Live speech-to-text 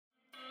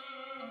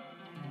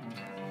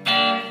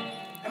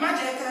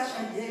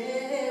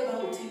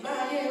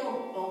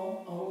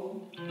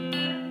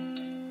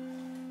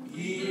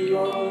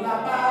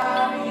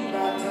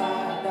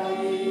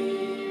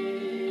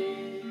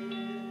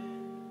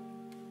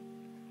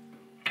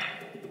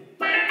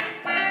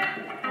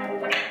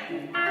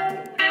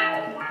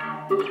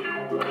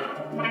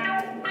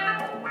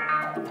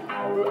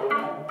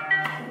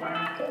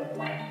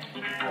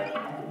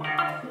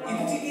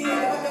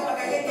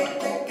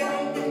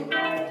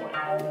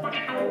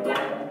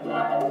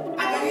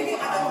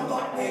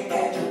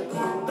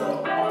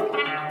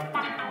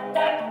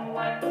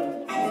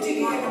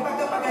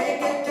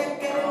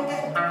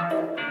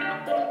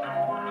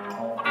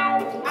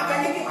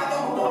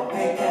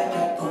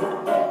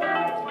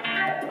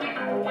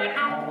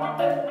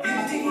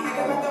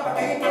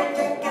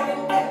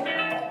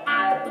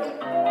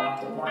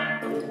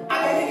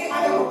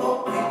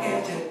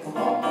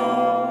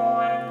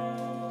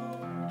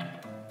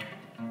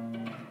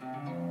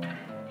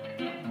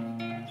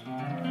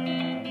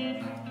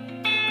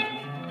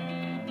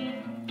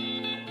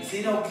Is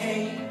it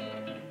okay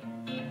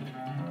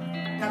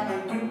that my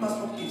green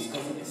passport keeps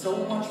causing me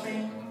so much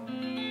pain?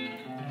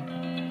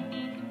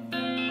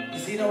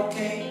 Is it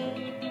okay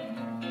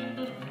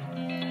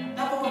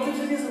that for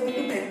 50 years of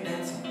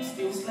independence I'm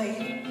still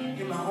slave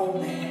in my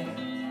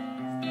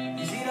homeland?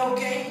 Is it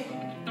okay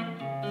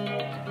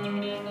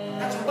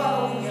that you're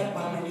following up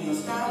by many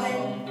years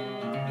darling?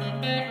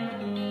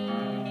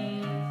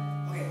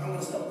 Okay, I'm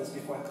gonna stop this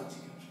before I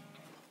continue.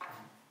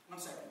 1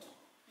 second.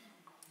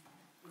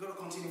 We're going to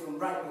continue from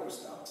right where we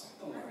start.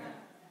 Don't worry.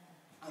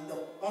 And the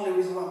only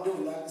reason why I'm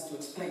doing that is to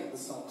explain the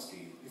songs to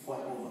you before I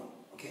move on.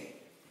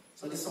 Okay.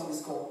 So this song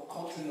is called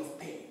Country of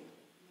Pain.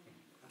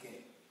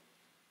 Okay.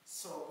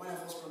 So when I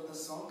first wrote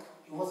this song,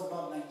 it was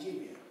about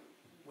Nigeria,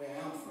 where I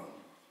am from.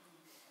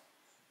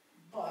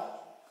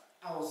 But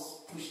I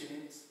was pushing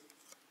it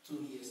 2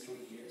 years, 3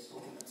 years,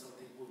 hoping that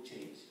something would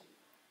change.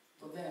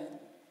 But then,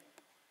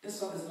 this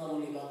song is not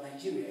only about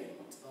Nigeria,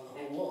 it's about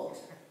the whole world.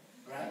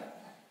 Right?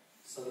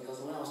 So because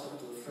when I was talking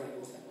to a friend, it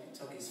was like, my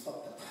talk is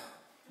fucked up.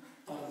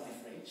 Pardon my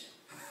French.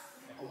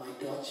 Or my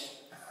Dutch.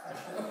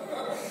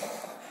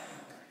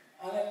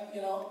 And then,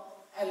 you know,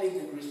 I lived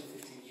in Greece for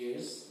 15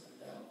 years.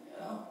 And, you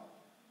know,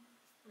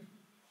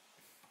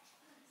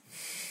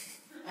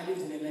 I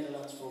lived in the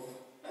Netherlands for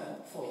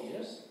 4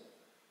 years.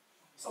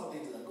 Some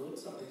things are good,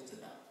 some things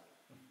are not.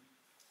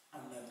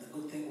 And the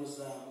good thing was,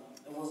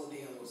 there was a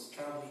day I was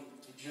traveling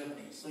to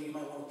Germany. So you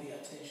might want to pay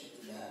attention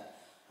to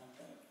that.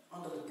 And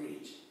under the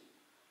bridge,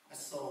 I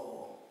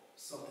saw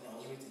something that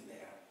was written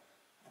there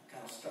and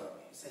kind of struck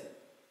me. It said,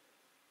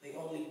 the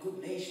only good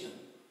nation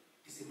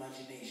is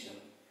imagination.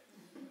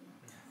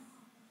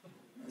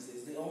 It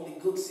says, the only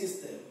good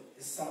system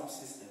is sound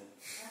system.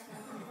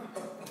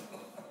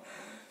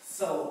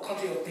 So,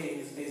 Country of Pain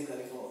is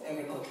basically for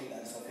every country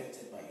that is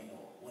affected by, you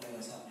know, whatever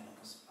is happening.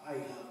 Because I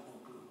have no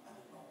clue. I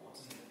don't know what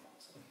is going on.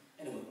 So,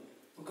 anyway,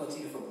 we'll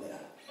continue from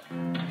there.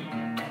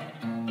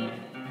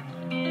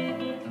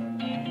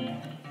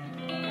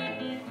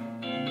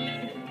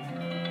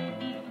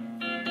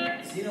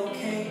 Is it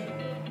okay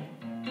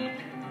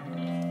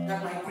that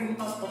my green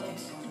passport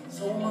keeps causing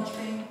so much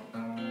pain?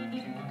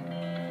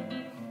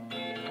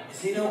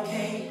 Is it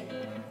okay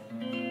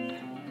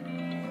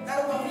that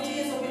over 50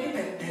 years of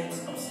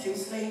independence I'm still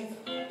slave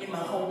in my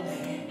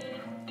homeland?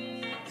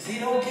 Is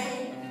it okay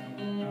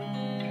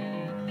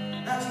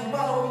that you're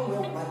wallowing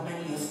well like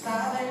many are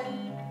starving?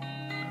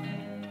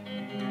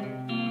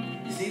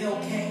 Is it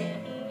okay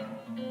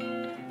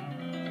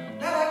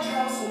that I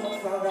travel so much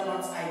for other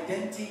man's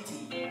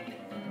identity?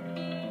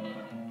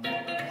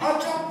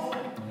 Ojopo,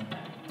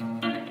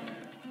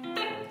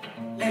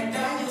 let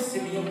down your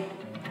Simeon.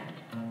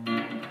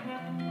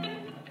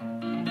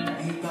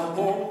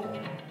 Ibabo,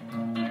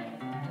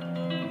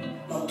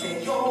 not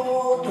take your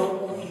don't.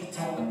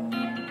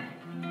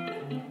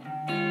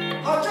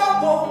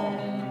 Ojopo,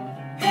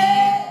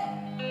 hey,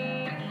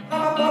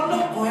 I'm a no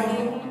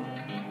pueblo.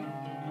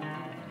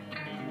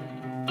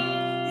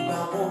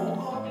 Ibabo,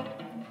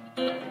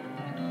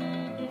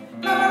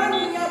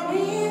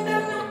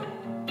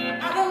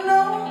 I don't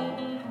know.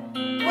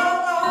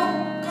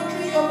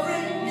 Country of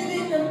rain,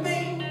 living in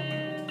pain.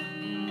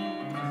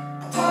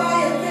 I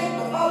try and think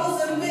of others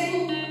in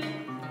vain,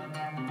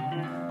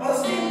 but I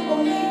still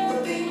believe the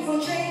things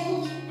will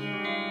change.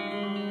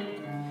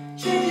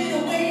 Changing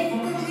away from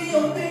country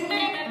of pain.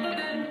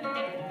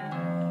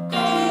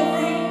 Country of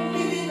rain,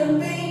 living in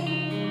pain.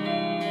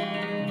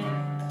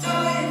 I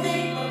try and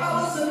think of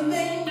others in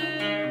vain,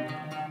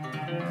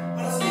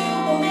 but I still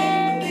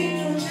believe the things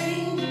will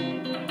change.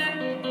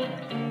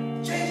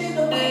 Changing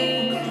away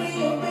from country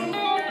of pain.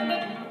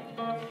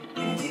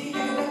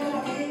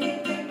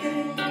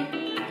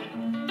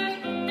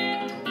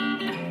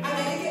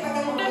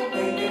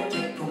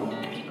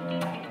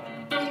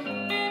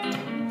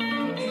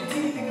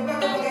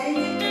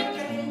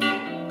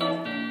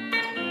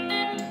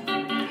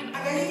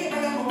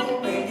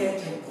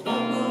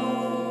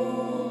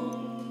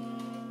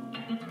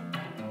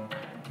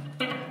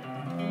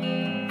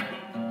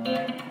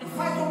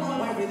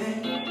 Every day,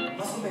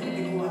 but so many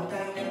people are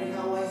dying every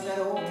hour.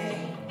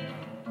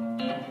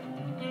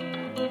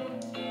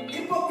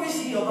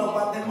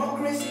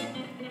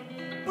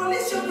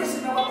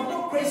 praising our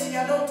no praising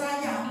ya don't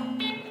tire.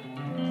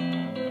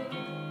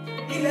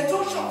 Il est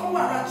au champ pour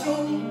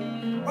Marachoni.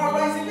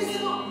 Why is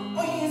invisible?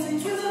 Oh, he is in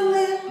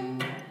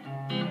Switzerland.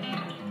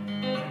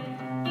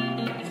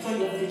 You thought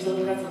your future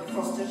would have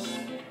frosted.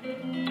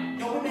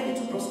 Your women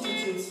into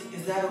prostitutes.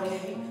 Is that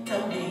okay?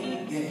 Tell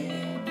me,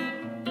 yeah.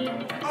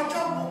 I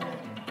trouble.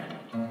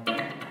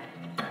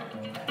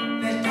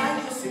 Let's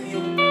die to see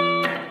you.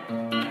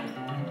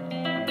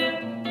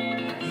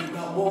 You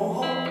got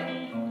war.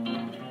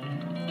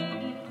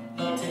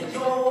 Not take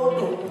your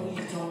don't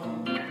you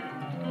don't.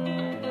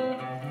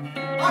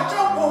 I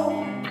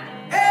trouble.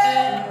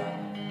 Hey,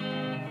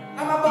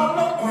 I'm about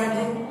no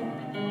quarrel.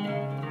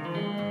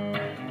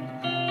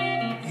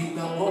 You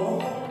got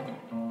war.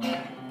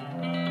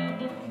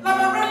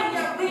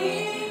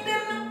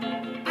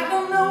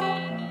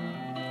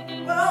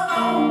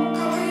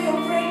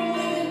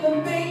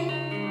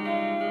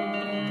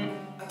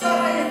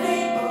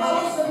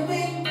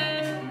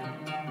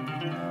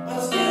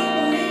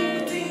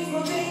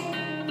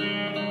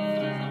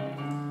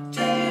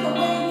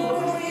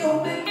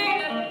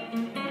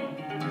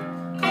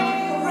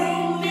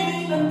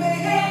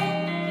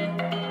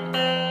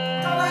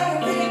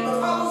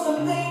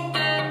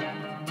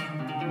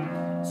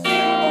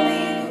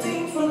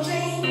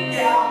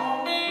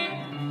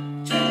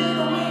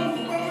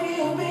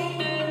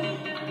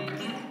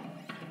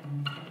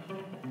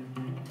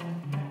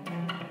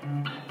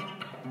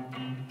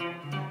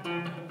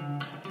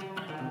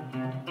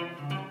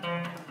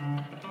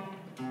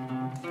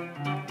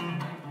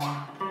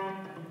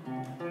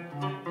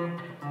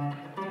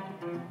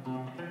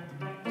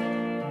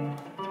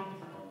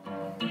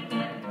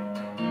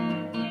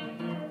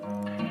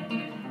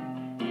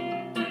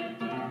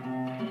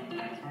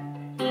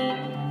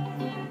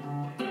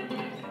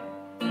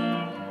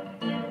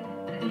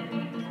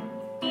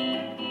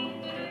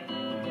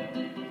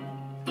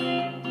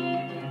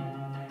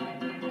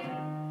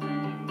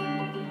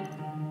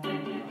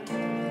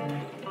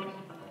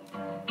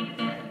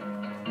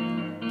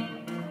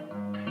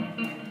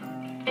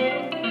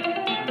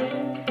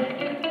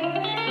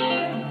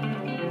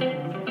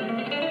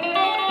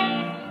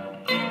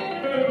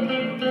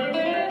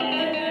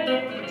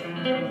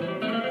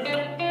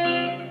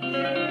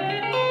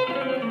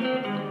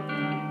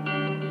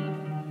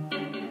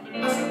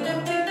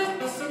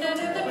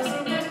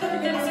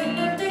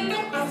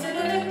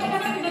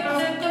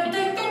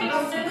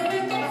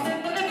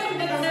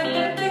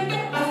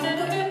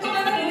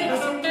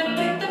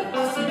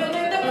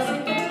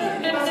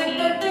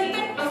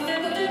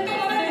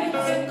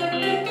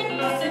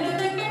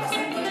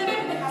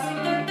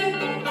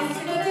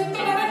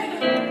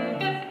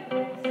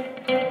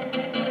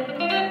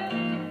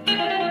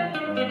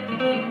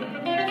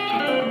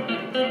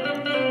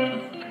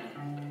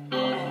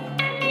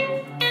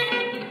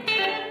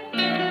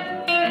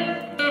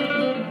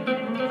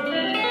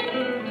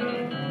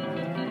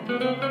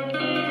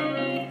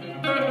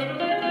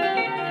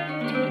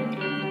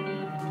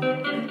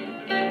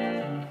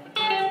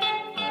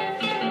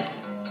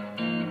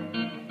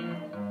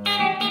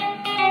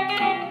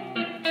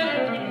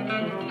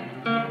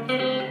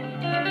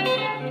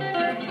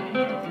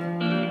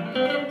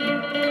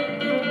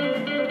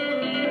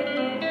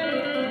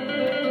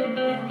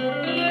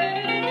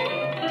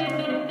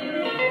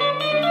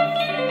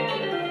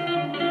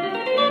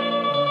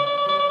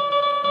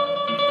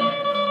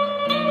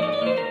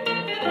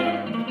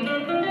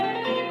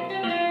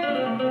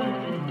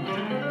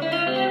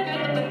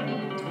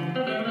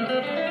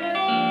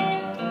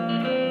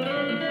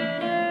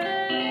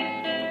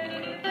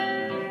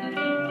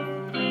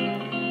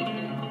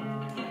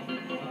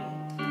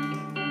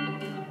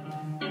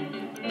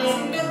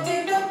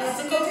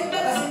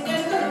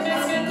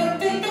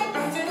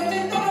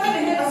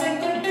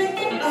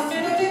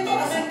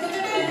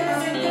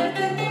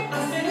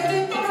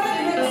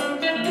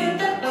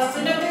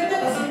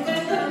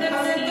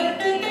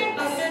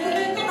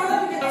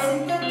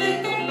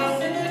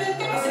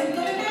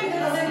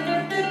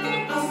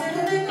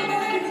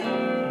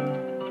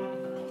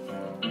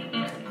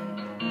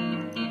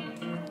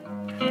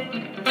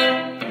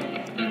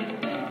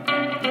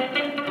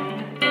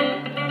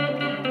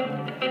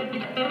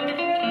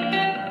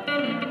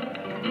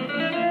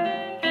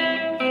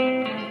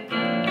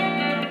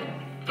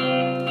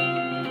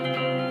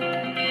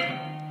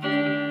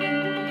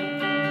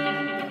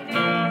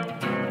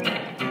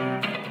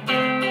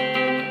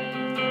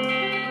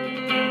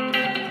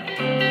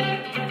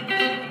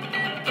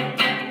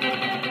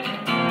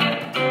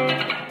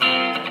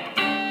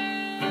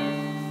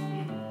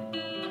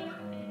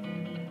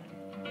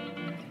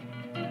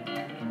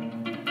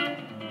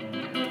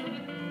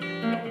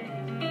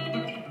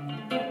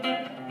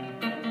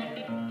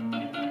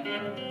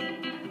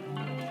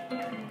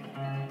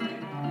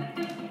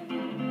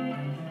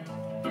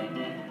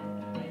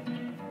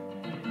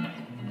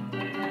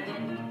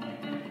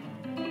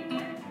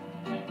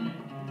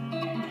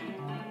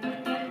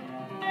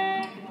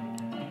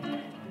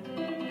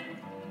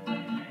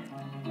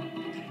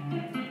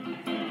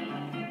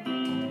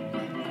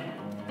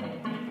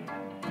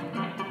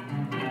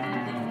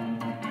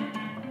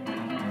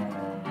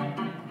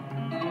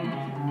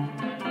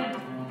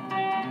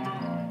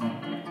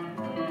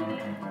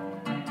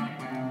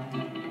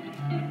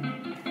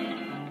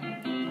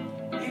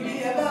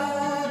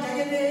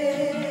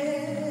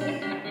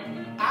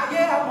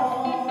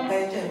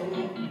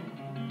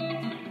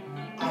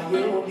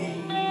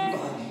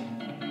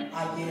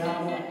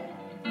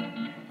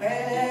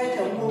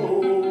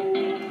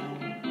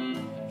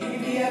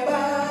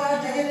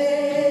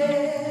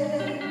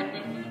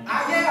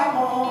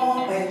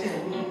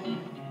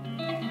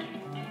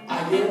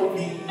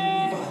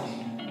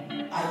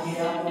 ayé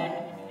á mú